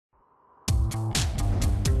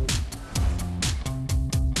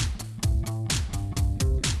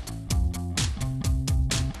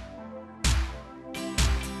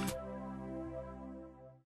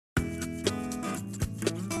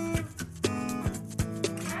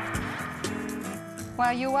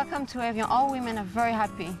Well, you're welcome to Evian. All women are very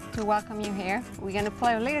happy to welcome you here. We're going to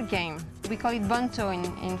play a little game. We call it Bonto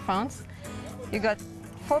in France. You got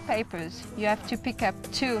 4 papers. You have to pick up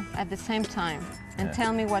 2 at the same time and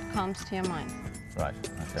tell me what comes to your mind. Right,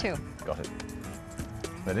 okay. 2. Got it.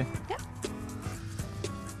 Ready? Yeah.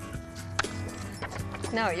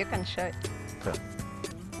 No, you can show it. Okay.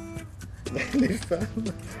 Les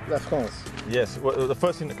femmes, la France. Yes, well, the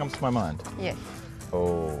first thing that comes to my mind. Yes.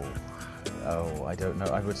 Oh, I don't know.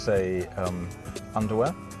 I would say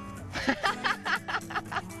underwear.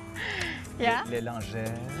 Yeah. Les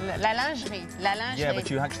lingères. La lingerie. La lingerie. Yeah, but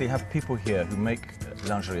you actually have people here who make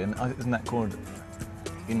lingerie, and isn't that called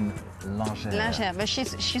une lingère? Lingère, but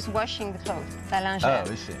she's washing the clothes. La lingère.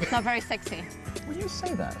 Oh, is she? It's not very sexy. Will you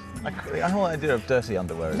say that? The whole idea of dirty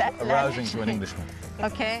underwear is arousing to an Englishman.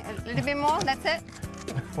 Okay, a little bit more. That's it.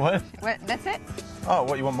 What? Well, that's it. Oh,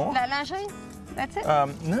 what, you want more? La lingerie. That's it.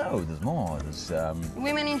 No, there's more. There's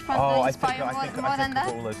Women in France I inspire think more than of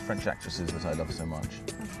that. all those French actresses that I love so much.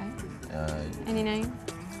 Okay. Any name?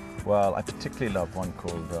 Well, I particularly love one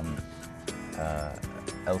called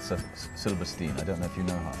Elsa Silberstein. I don't know if you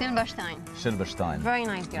know her. Silberstein. Silberstein. Very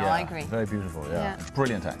nice girl, Yeah, I agree. Very beautiful, yeah. Yeah.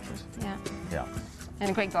 Brilliant actress. Yeah. Yeah.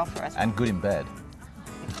 And a great golfer as well. And good in bed.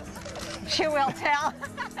 She will tell.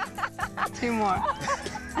 2 more.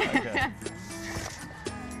 Okay.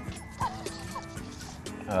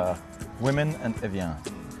 Women and Evian.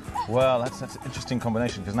 Well, that's an interesting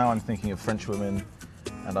combination, because now I'm thinking of French women,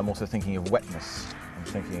 and I'm also thinking of wetness. I'm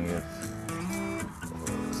thinking of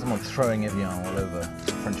someone throwing Evian all over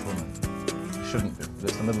a French woman. It shouldn't be.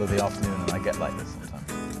 It's the middle of the afternoon and I get like this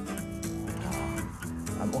sometimes.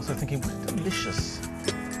 I'm also thinking what a delicious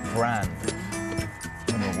brand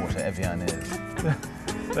of mineral water Evian is.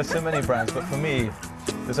 There's so many brands, but for me,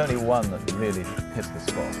 there's only one that really hits the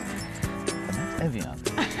spot, and that's Evian.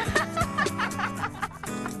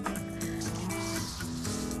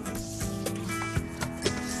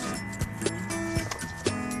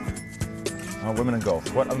 Oh, women and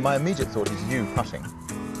golf. What, my immediate thought is you putting.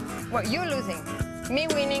 Well, you're losing. Me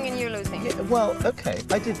winning and you losing. Yeah, well, okay,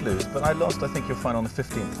 I did lose, but I lost, I think you'll find, on the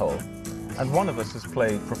 15th hole. And one of us has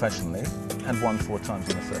played professionally and won 4 times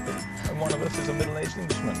on the circuit. And one of us is a middle-aged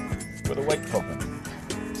Englishman with a weight problem.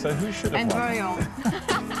 So who should have won? And very old.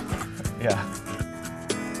 Yeah.